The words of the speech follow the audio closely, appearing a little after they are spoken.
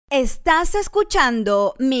Estás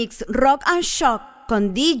escuchando Mix Rock and Shock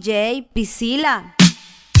con DJ Priscilla.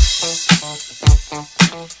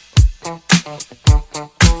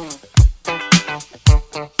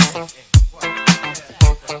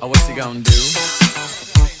 Oh, what you gonna do?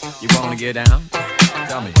 You wanna get down?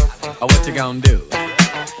 Tell me. Oh, what you gonna do?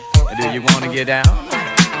 Do you wanna get down?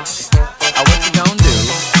 Oh, what you gonna do?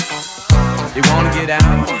 You wanna get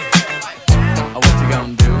down? Oh, what you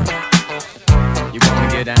gonna do? You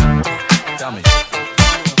wanna get down? Tell me.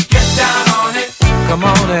 Get down on it. Come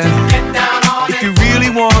on in. Get down on it. If you really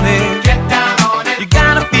want it, get down on it. you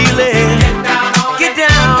gotta feel it. Get down on it. Get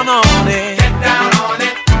down on it. Get down on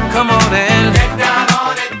it. Come on in. Get down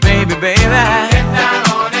on it. Baby, baby. Get down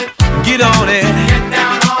on it. Get on it. Get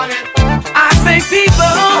down on it. I say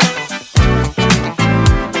people,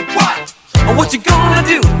 what you gonna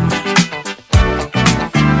do?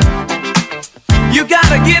 You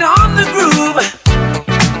gotta get on the groove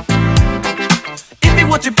if you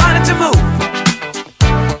want your body to move.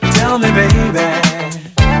 Tell me, baby,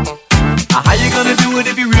 how you gonna do it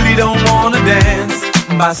if you really don't wanna dance?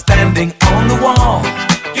 By standing on the wall.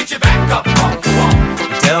 Get your back up off the wall.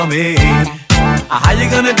 Tell me, how you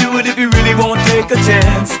gonna do it if you really won't take a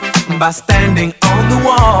chance? By standing on the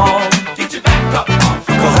wall. Get your back up off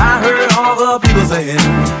the wall. 'Cause I heard all the people saying,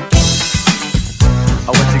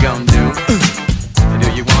 oh, what you gonna do? Do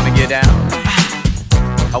you wanna get down?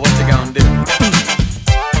 Oh, what you gonna do?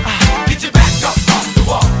 Get your back up off the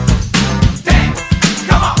wall. Dance,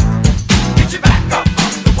 come on. Get your back up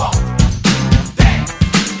off the wall. Dance,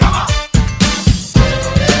 come on.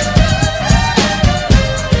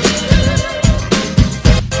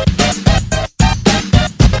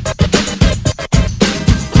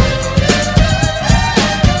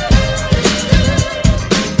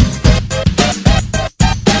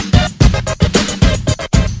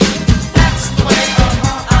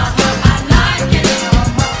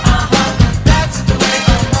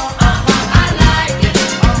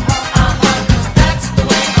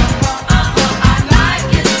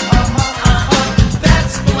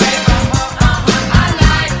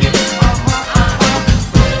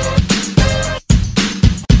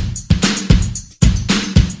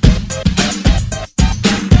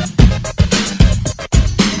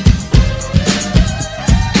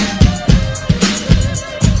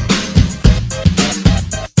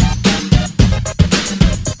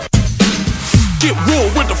 Get real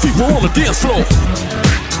with the fever on the dance floor.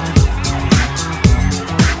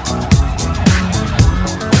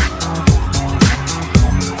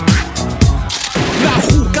 Now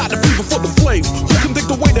who got the fever for the flame? Who can think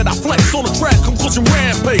the way that I flex on the track? Conclusion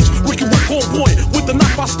rampage. Ricky Rick on point with the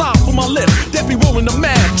knife I style for my lip. That be rolling the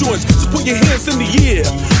mad joints. Just put your hands in the air.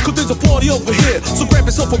 'Cause there's a party over here. So grab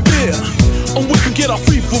yourself a beer. And we can get our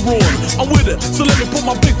fever on. I'm with it, so let me put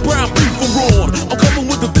my big brown fever on. I'm coming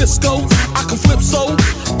with the disco, I can flip so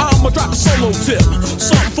I'ma drop a solo tip.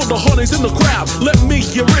 Something for the honeys in the crowd. Let me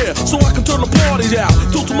hear it, so I can turn the party out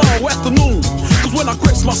till tomorrow afternoon. 'Cause when I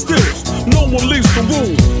grips my stills, no one leaves the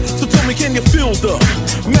room. So tell me, can you feel the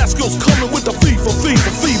Masco's coming with the fever,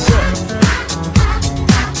 fever, fever?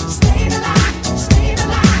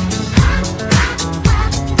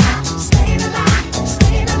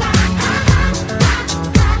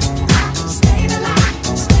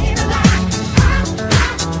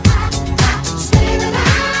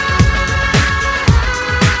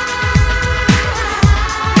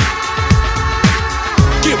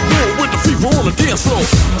 On the dance floor.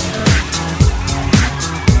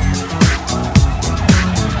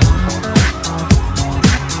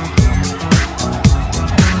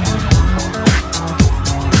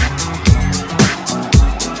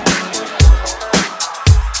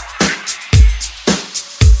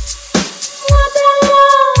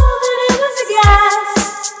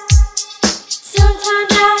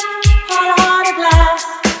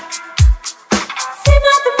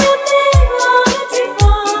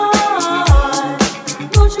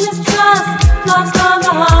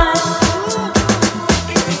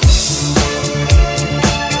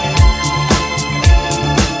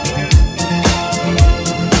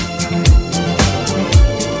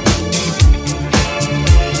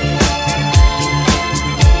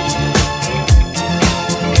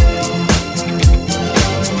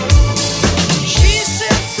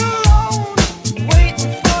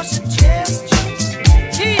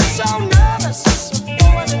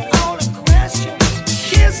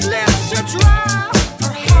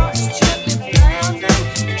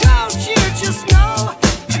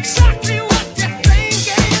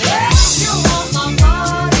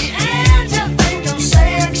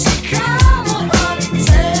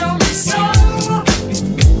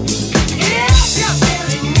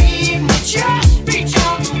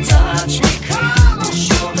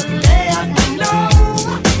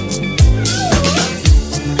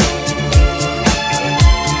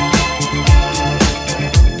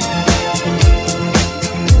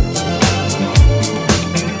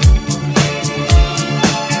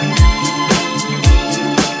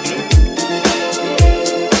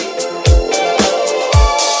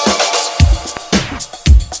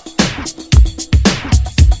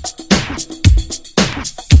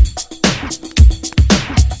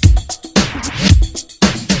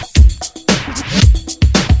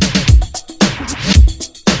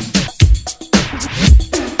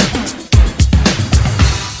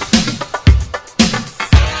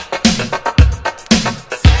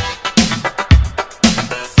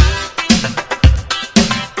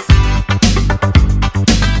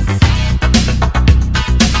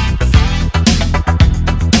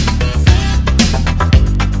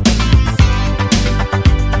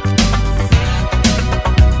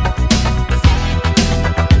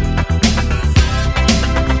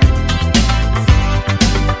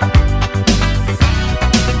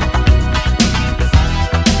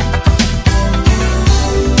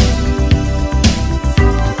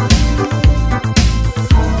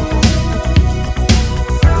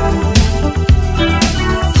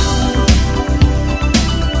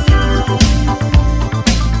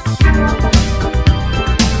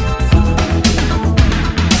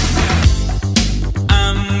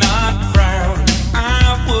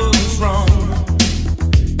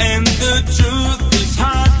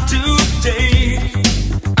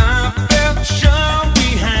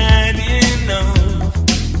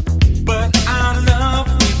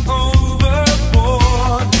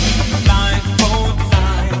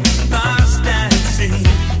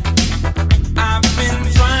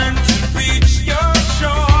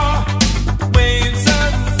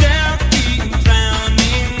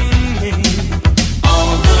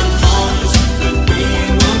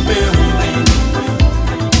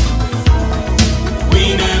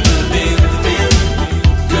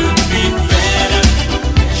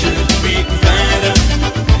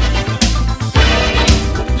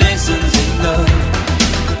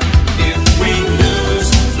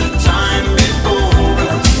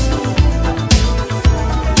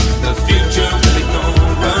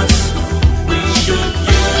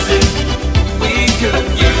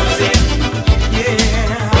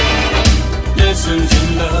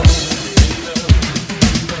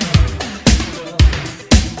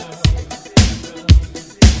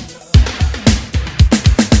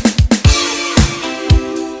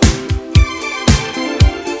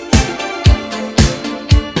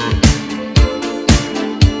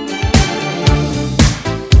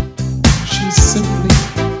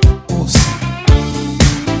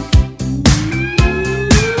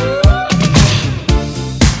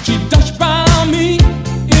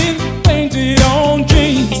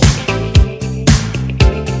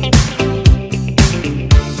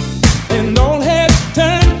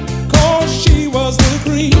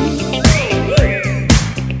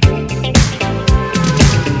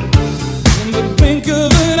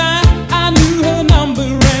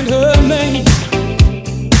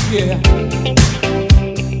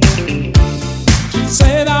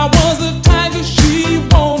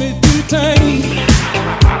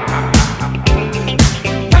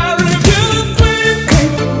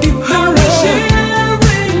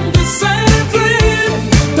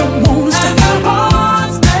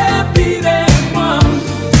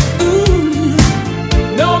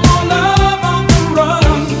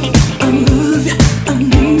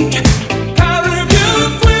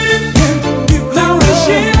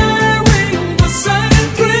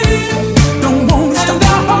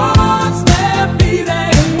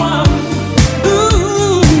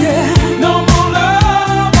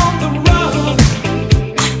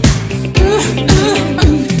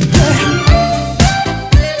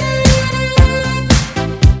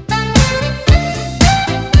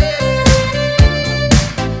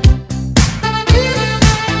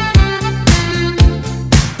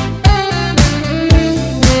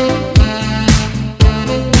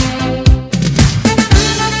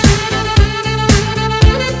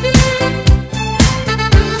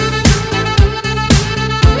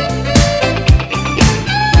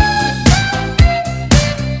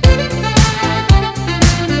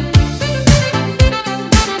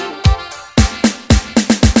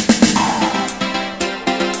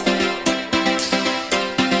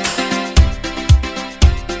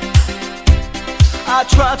 I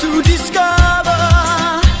try to discover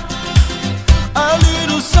a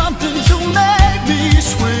little something to make me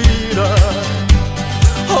sweeter.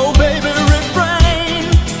 Oh baby, refrain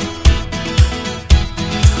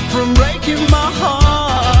from breaking my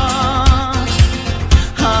heart.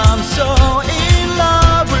 I'm so in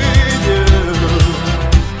love with you,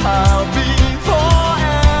 I'll be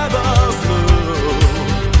forever blue.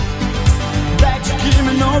 That you give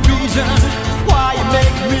me no reason why you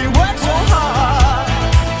make me work so hard.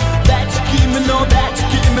 That you give me no, that you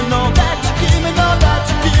give me no, that you give me no, that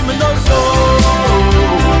you give me no soul.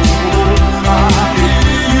 I hear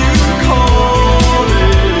you calling,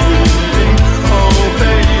 oh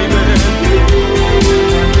baby.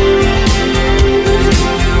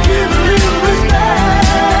 Give a little respect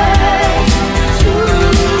to me.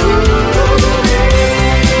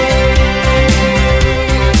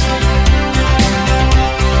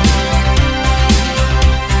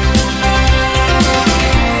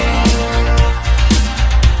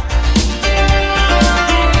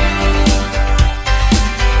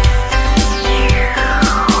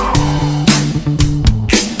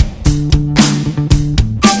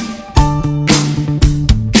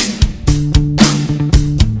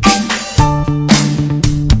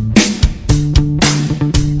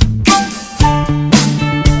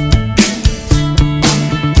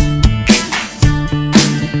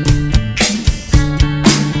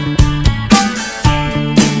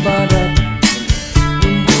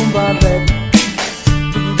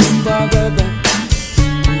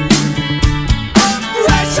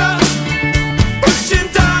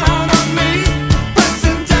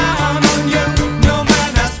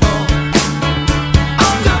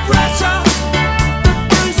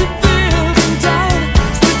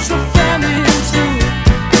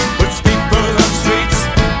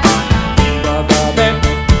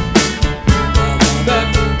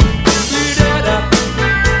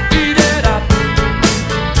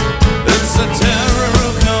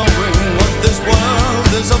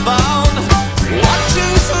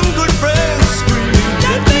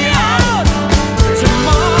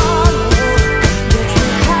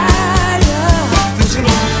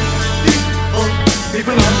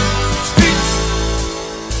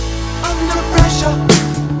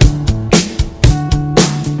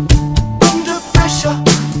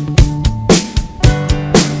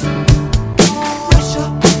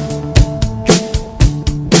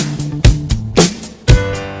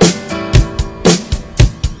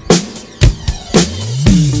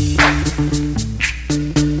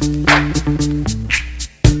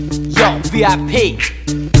 VIP.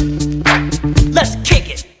 Let's kick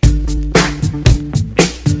it.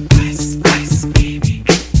 Ice, ice, baby.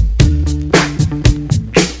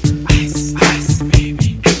 Ice, ice,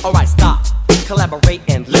 baby. Alright, stop, collaborate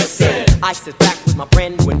and listen. I sit back with my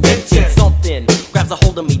brand new invention. Something grabs a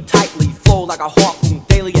hold of me tightly, flow like a harpoon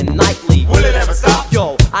daily and nightly. Will it ever stop?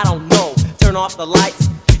 Yo, I don't know. Turn off the lights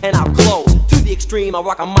and I'll glow. To the extreme, I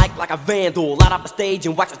rock a mic like a vandal. Light up the stage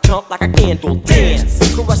and wax a chump like a candle. Dance,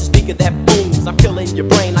 crush a speaker that booms. I'm killing your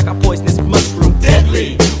brain like a poisonous mushroom.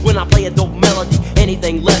 Deadly, when I play a dope melody.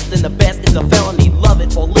 Anything less than the best is a felony. Love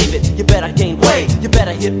it or leave it, you better gain weight. You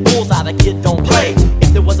better hit bullseye, the kid don't play.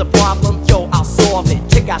 If there was a problem, yo, I'll solve it.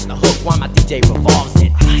 Check out the hook while my DJ revolves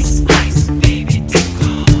it. Ice, ice, baby,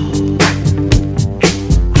 tickle.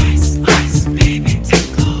 Ice, ice, baby,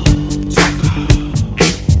 tickle. Tickle.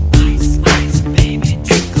 Ice, ice, baby,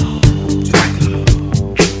 tickle. Tickle.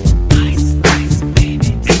 Ice, ice,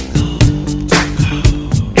 baby, tickle. Tickle.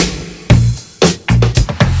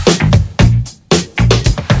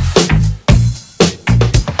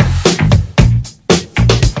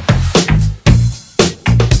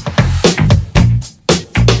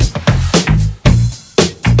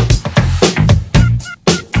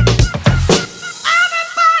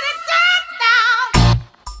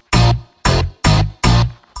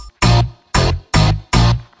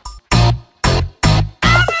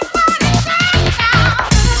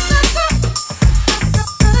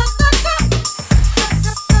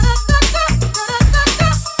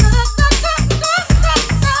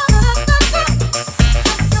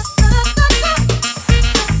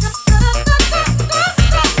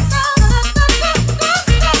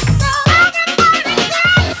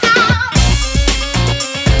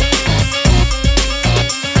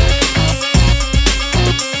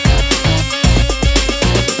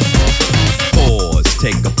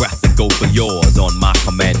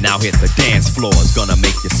 Now hit the dance floors, gonna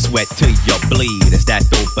make you sweat till you bleed. Is that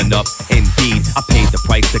open up? Indeed, I paid the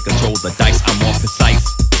price to control the dice. I'm more precise,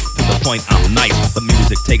 to the point I'm nice. The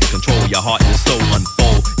music takes control, your heart and soul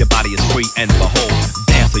unfold. Your body is free and behold.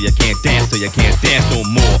 Dance till you can't dance, till you can't dance no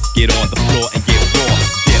more. Get on the floor and get raw.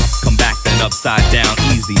 Dip, come back then upside down,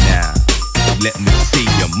 easy now. Let me see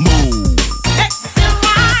you move.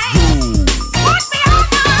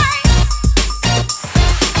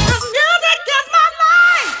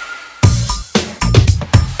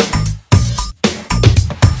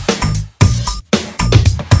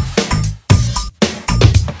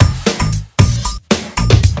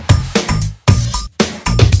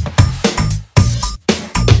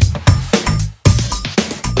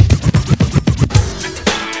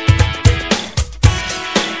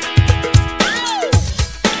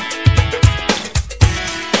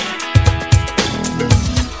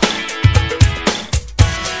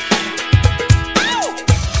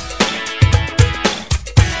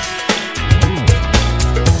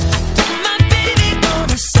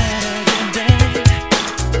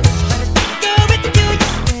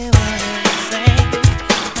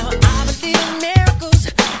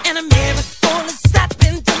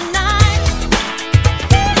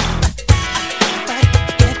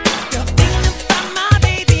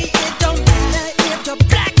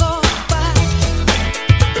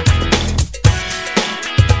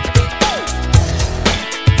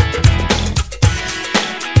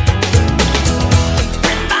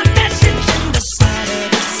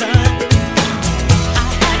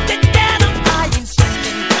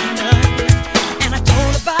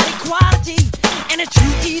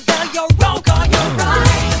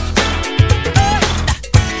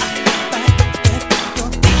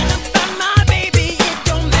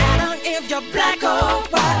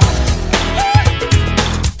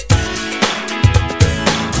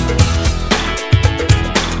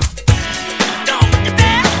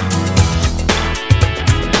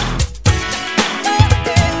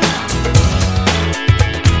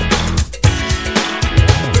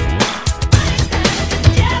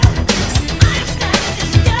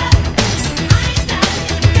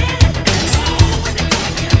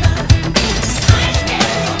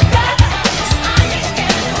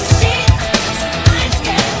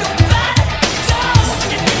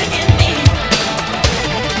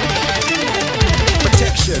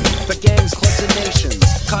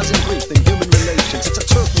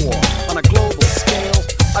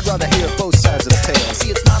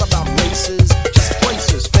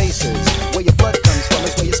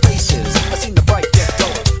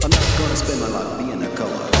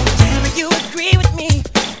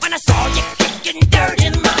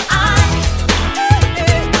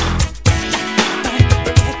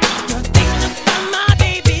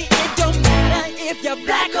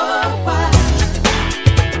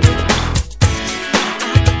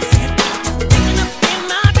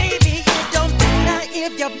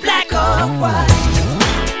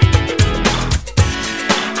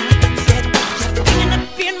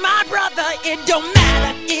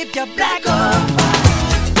 a black hole.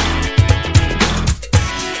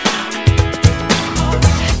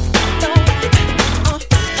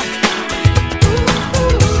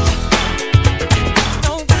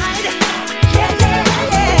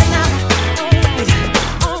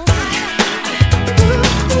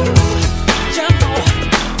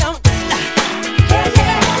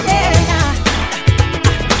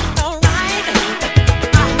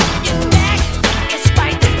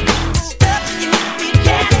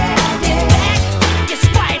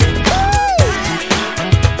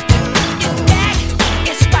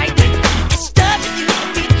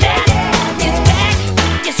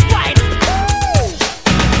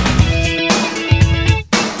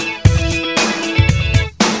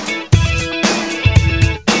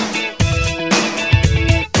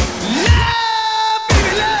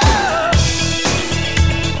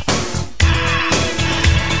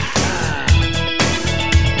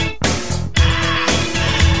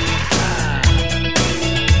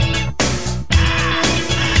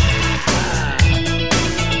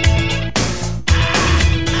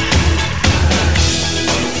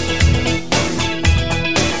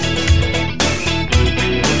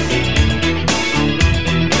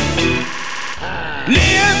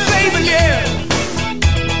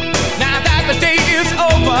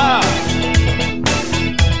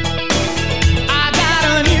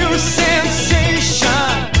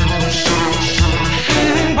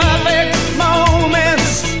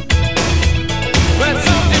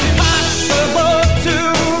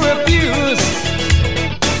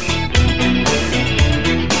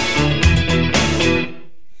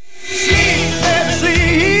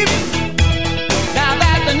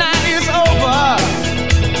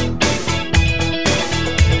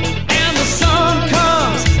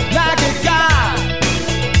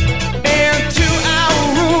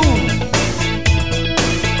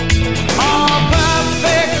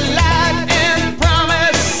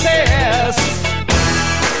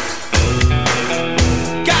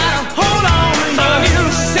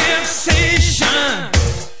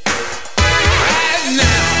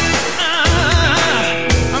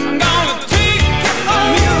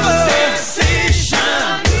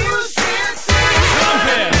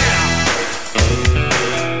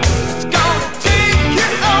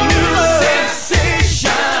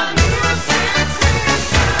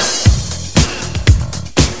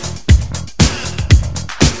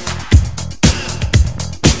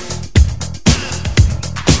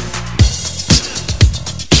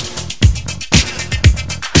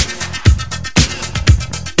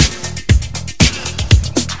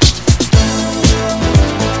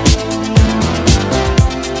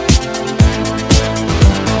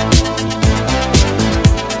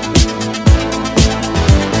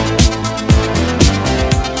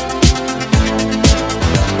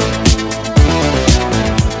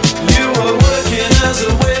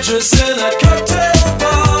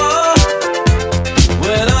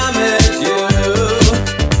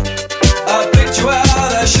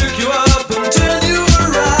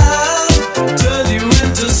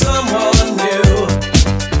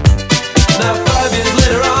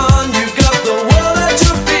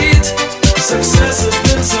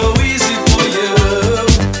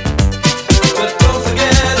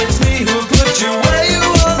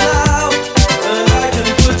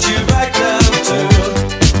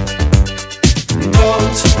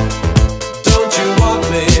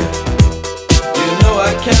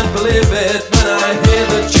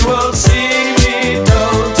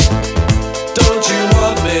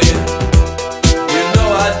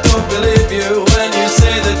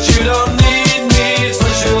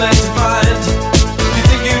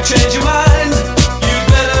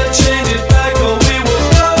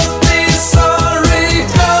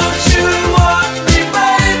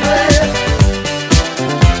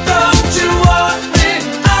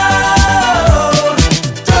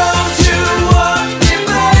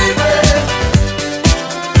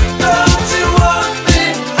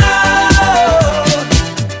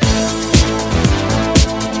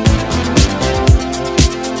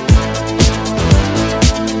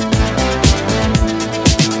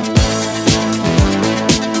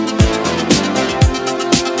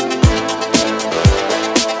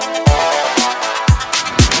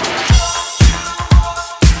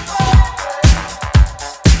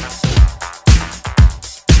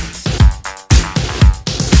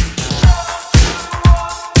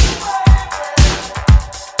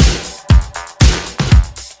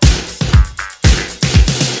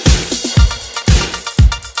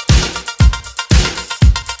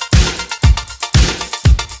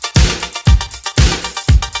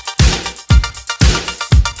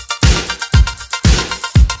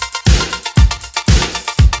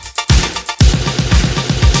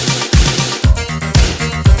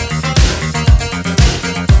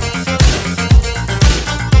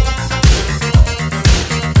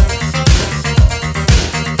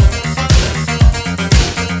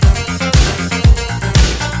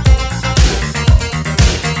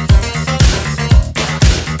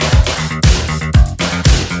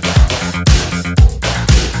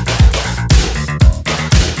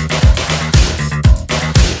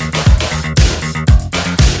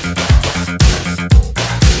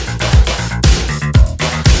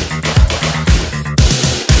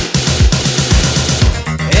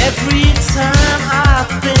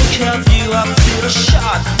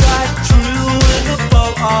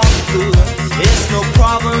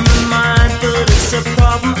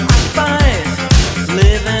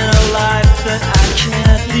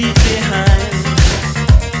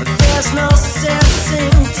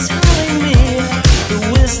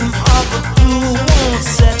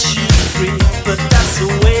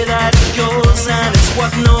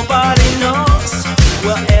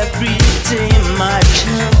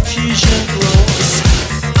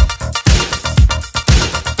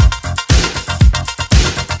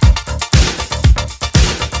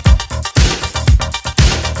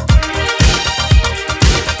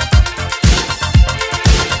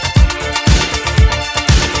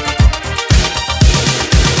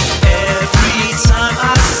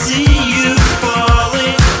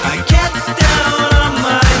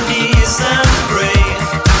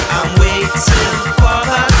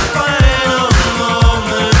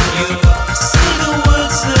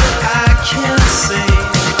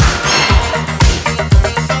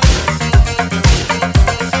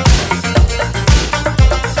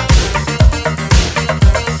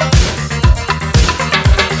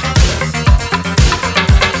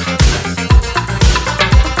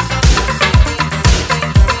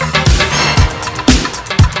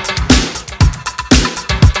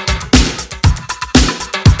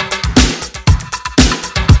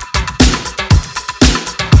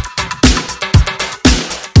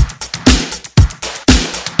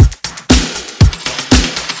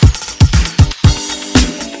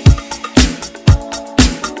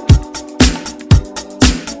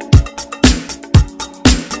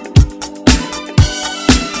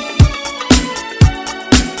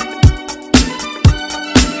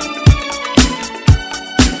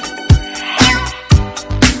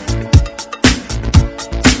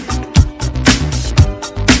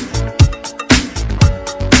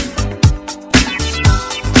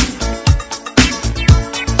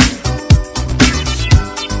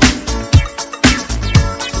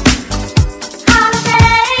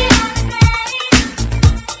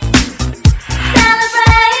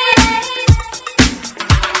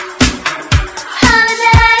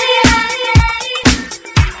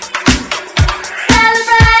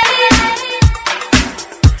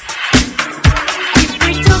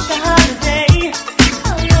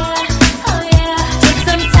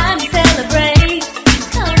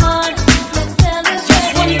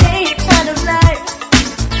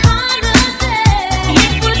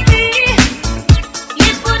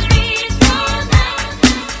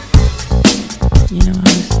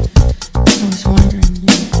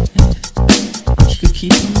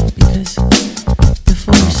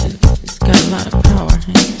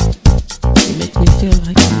 feel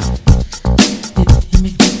like that. It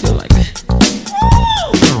makes me feel like that.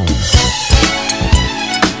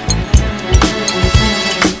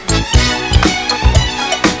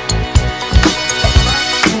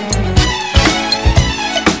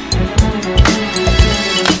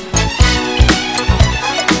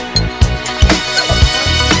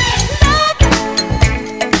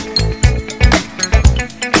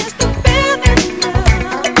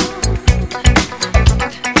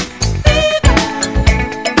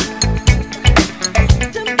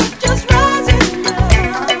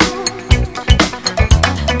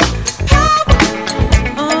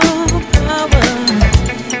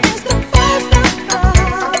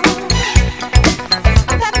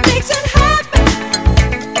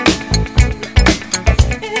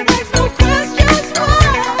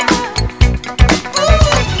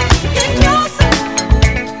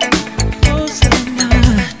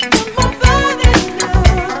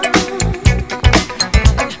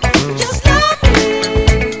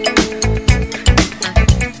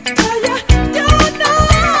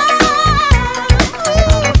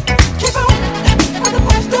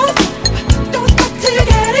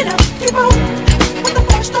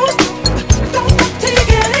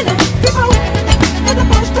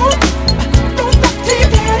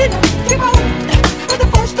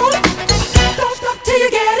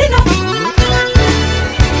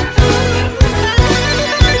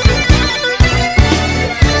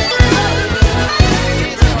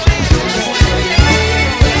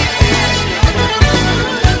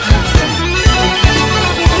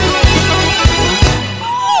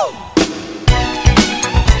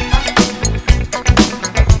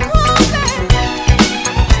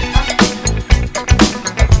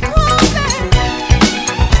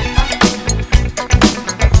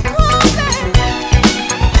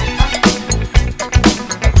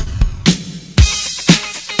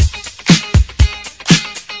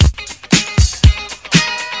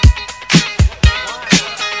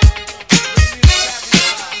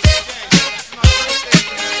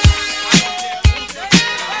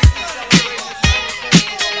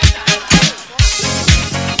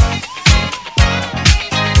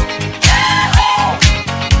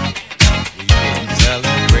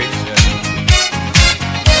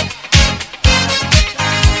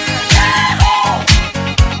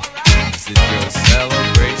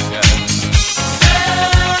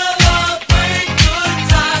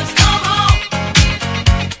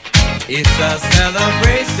 It's a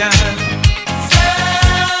celebration.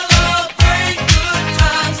 Celebrate good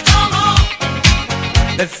times, come on.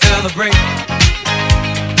 Let's celebrate.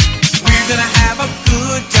 We're gonna have a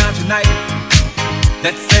good time tonight.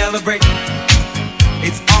 Let's celebrate.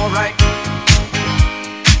 It's alright.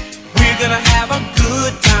 We're gonna have a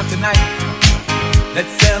good time tonight.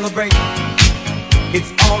 Let's celebrate.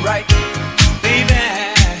 It's alright, baby.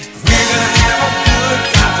 We're gonna have a good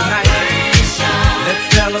time tonight. Let's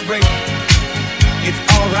celebrate. It's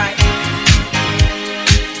alright.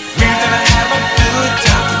 We're gonna have a good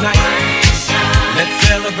time tonight. Let's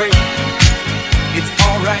celebrate. It's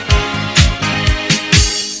alright.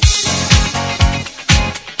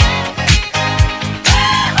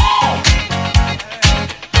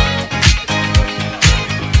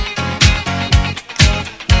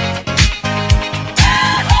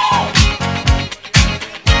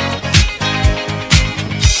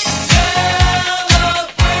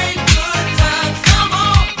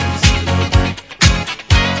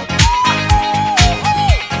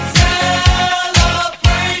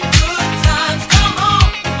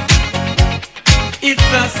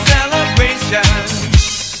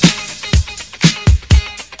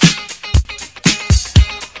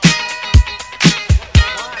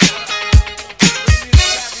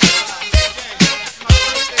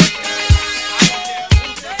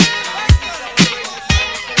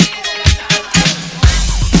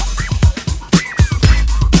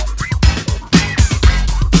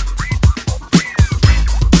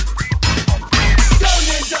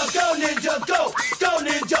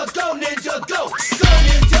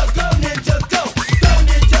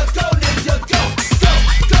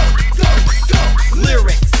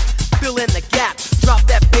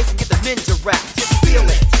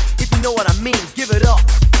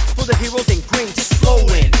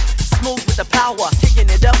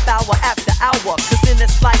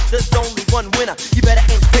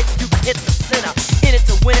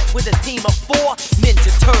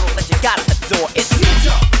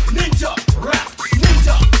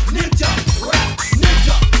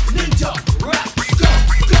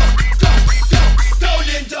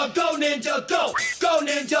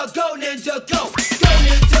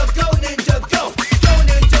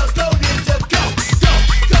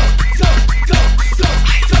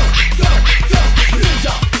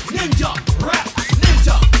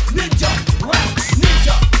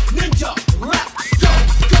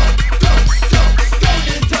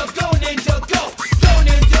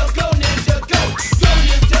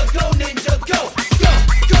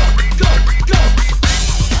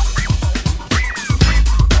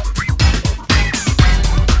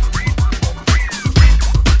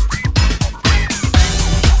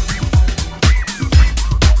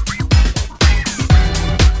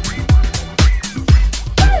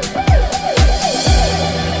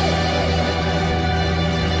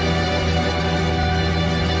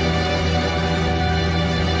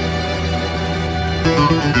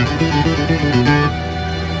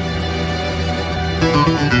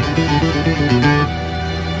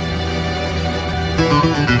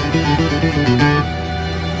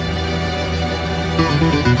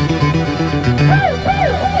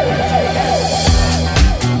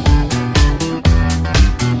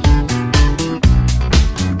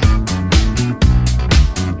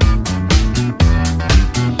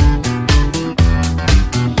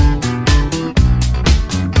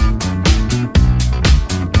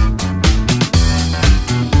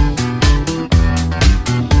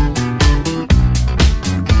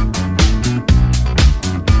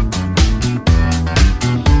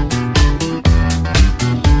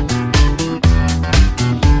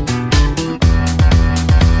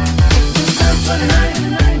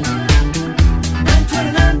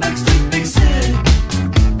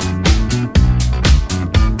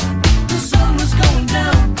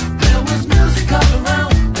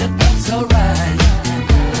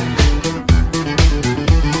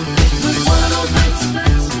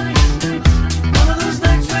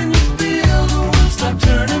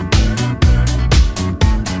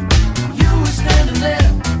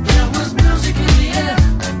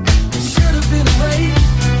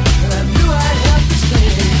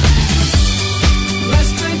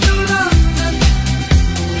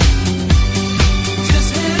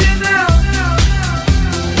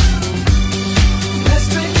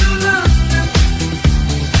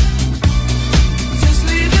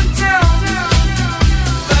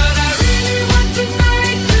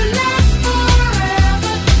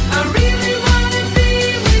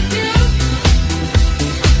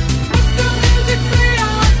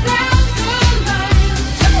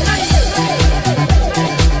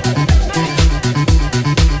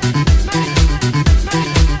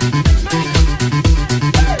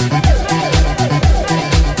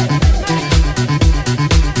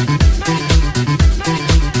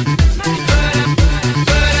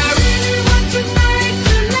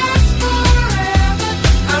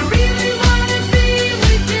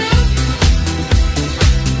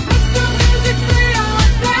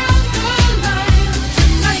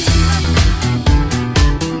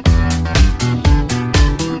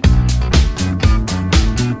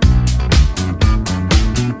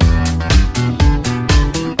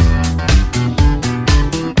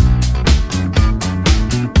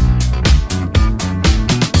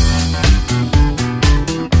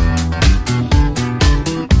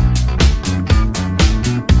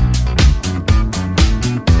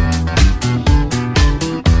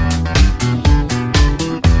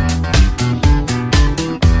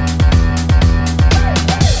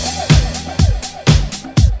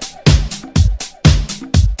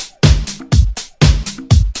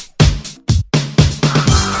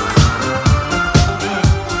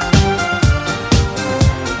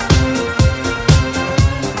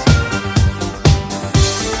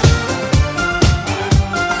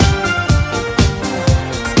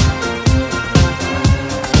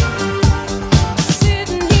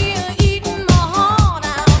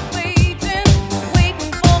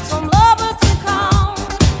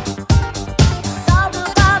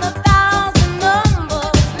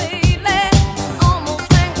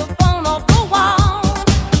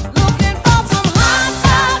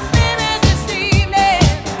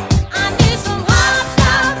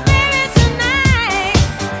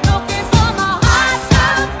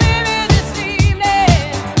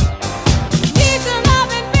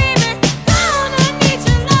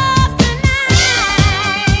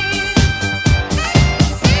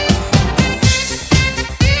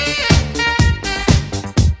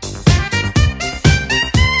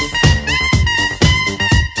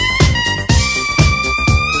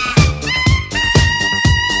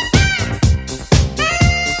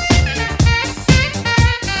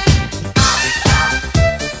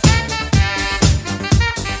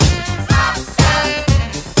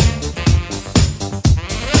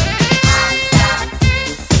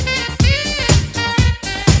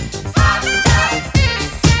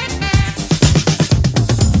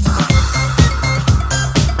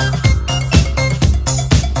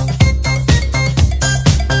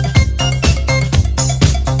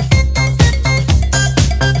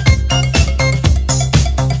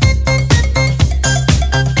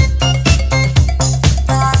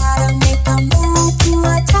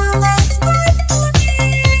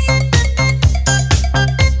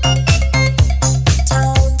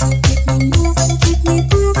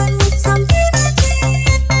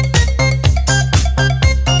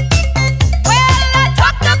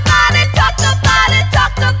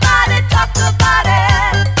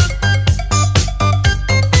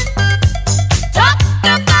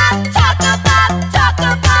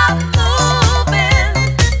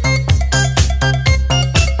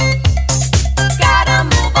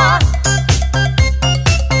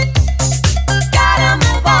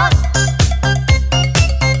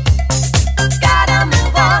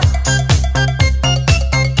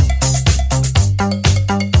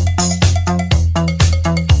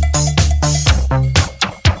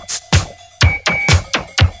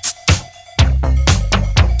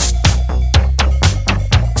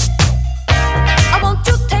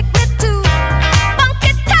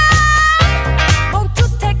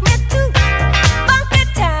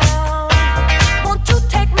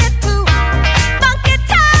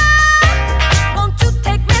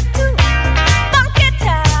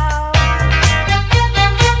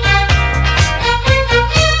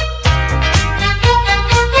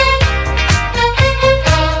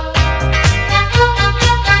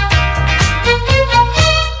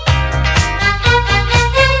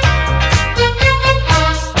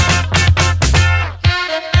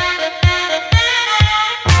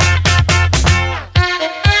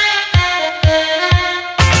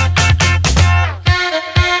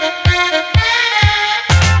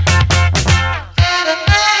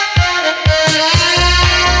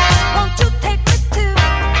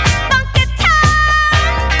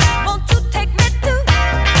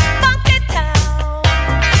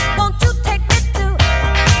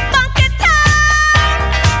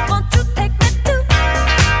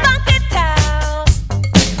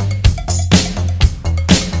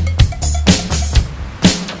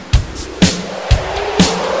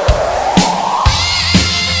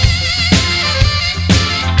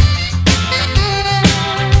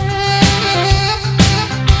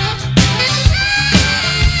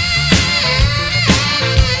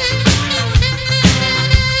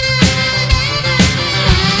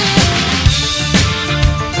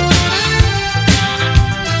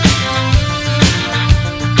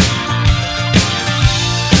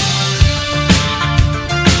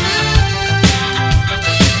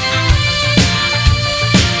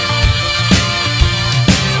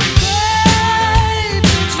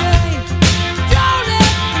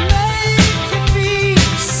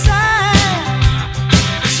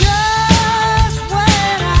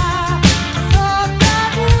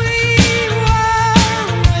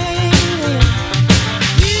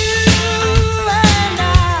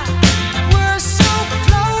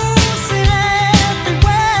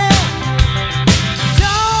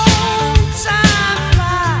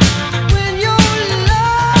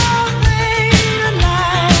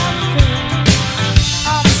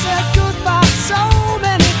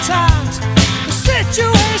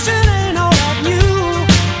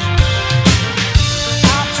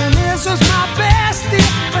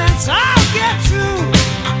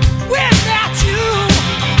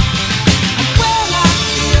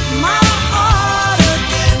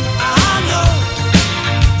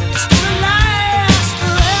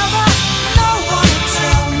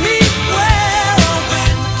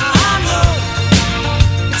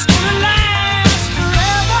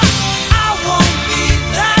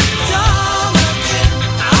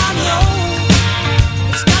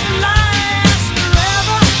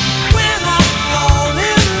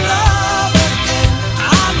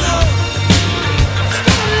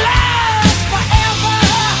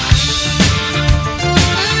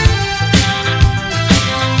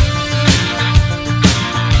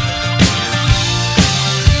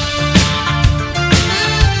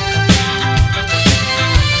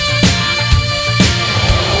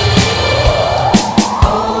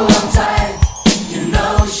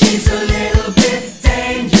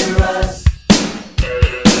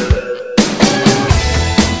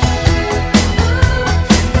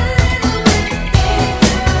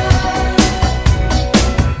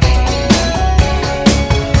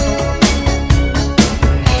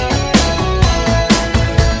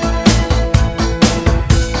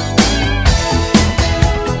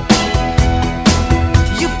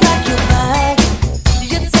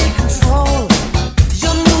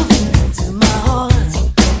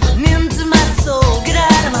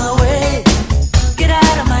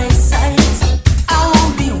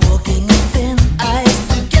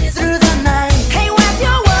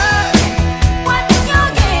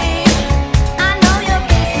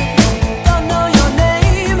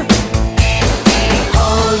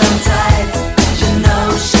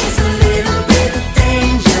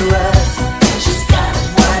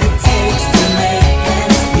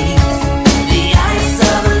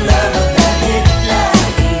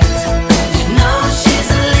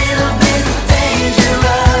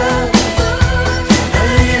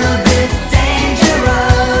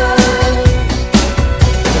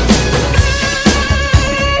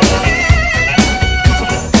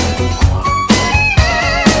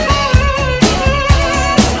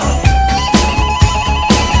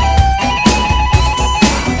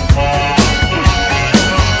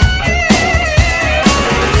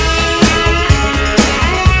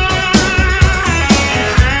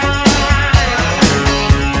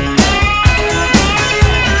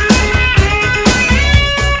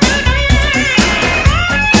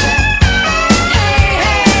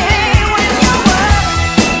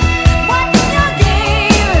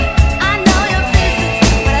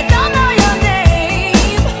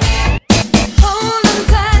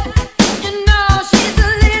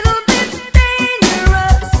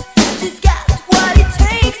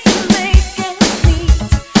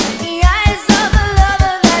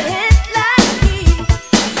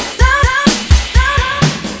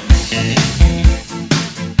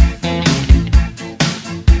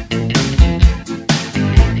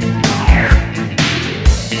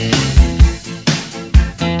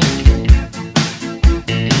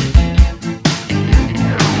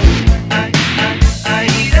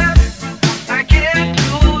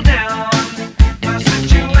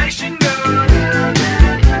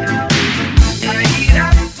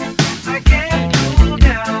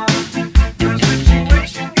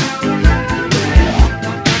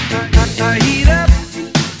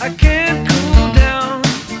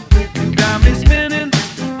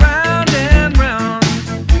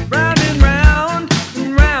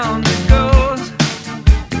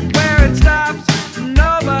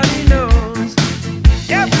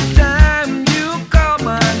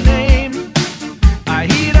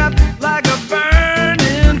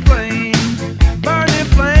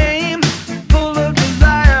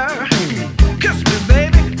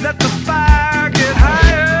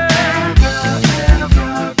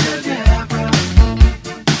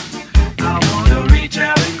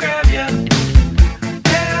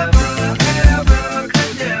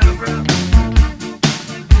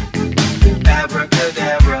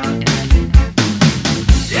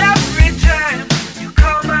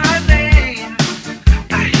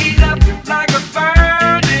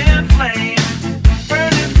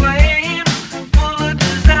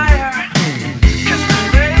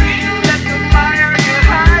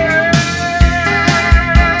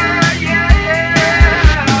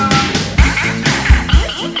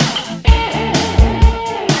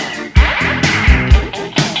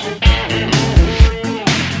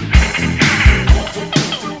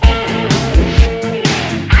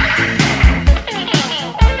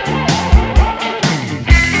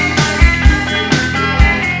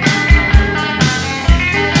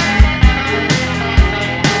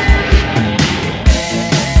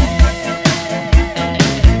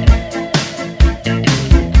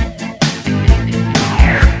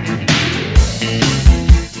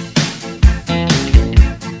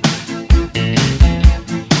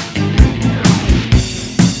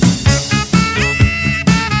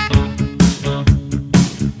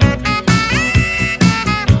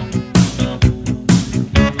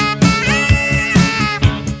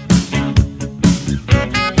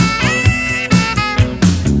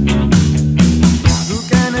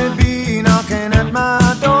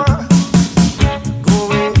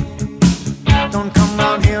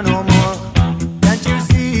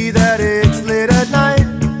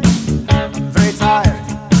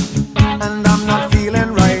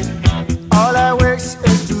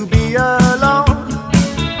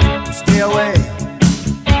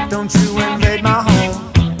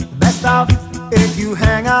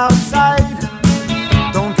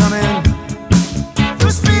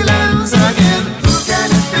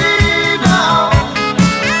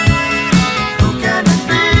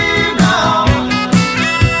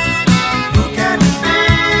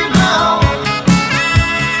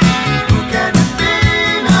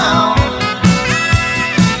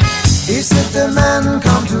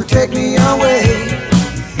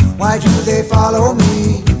 do they follow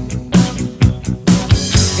me?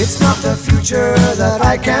 It's not the future that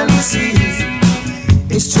I can see,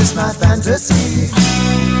 it's just my fantasy.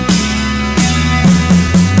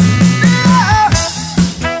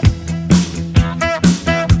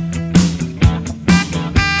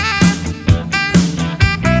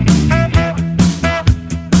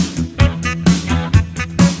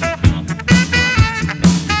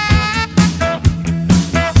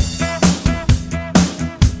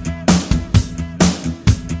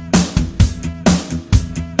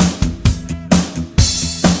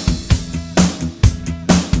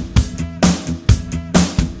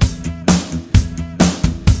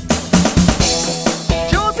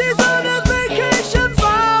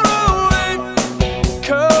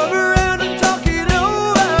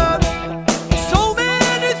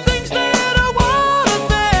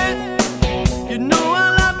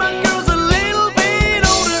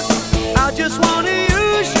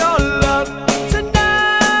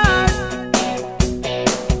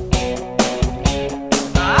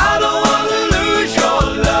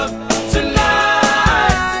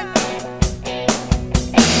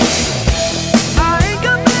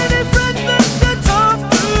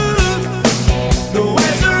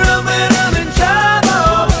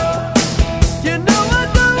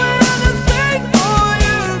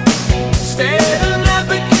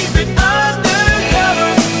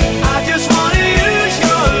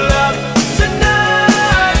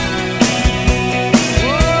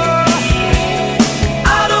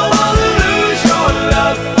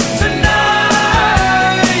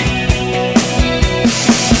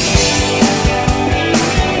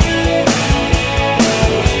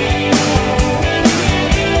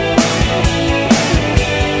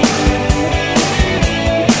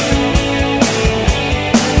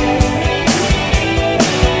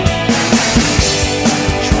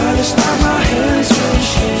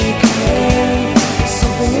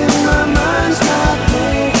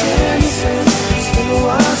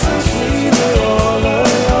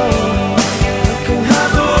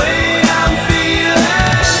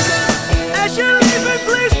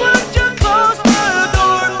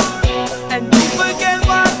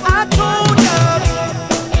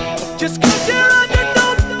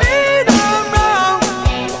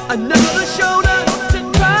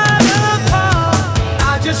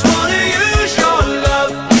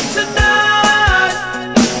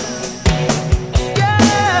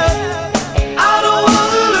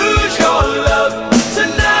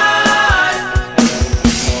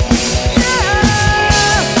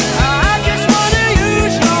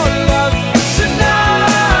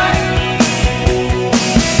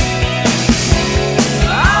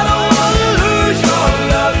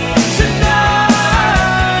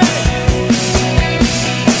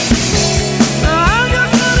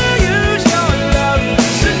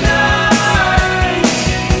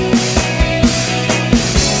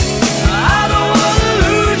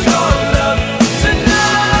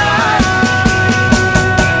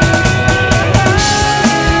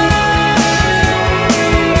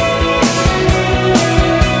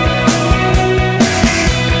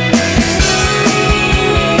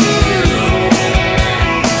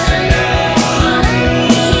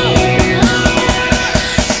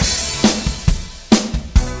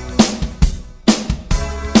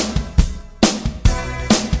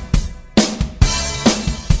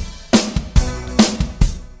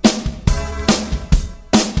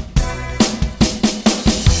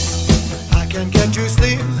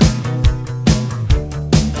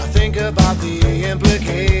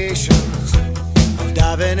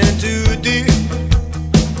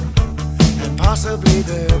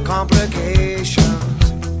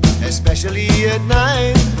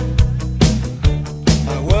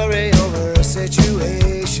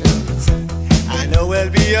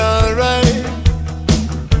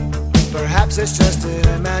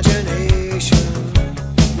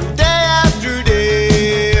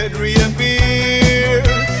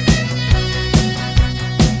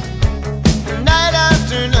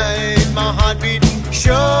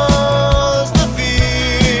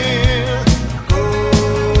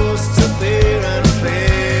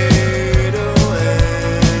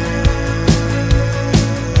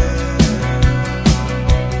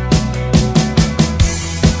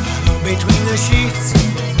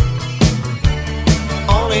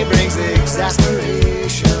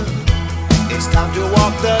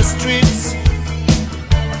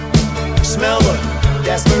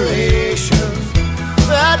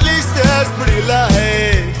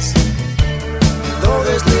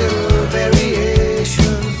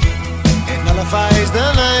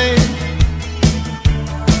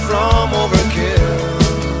 From over